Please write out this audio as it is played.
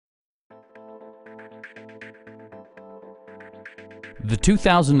The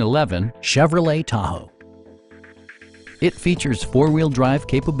 2011 Chevrolet Tahoe. It features four-wheel drive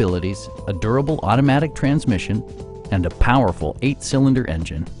capabilities, a durable automatic transmission, and a powerful 8-cylinder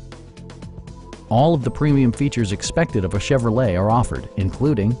engine. All of the premium features expected of a Chevrolet are offered,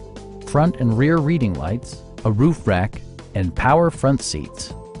 including front and rear reading lights, a roof rack, and power front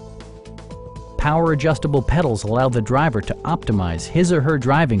seats. Power adjustable pedals allow the driver to optimize his or her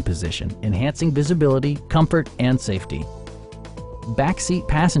driving position, enhancing visibility, comfort, and safety. Backseat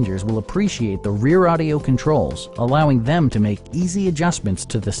passengers will appreciate the rear audio controls, allowing them to make easy adjustments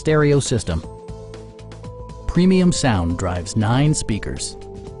to the stereo system. Premium sound drives 9 speakers,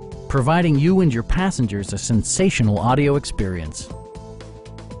 providing you and your passengers a sensational audio experience.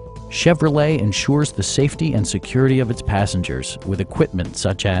 Chevrolet ensures the safety and security of its passengers with equipment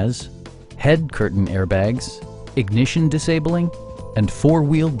such as head curtain airbags, ignition disabling, and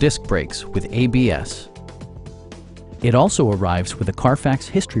 4-wheel disc brakes with ABS. It also arrives with a Carfax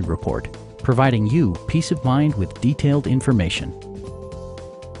history report, providing you peace of mind with detailed information.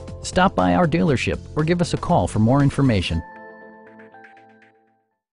 Stop by our dealership or give us a call for more information.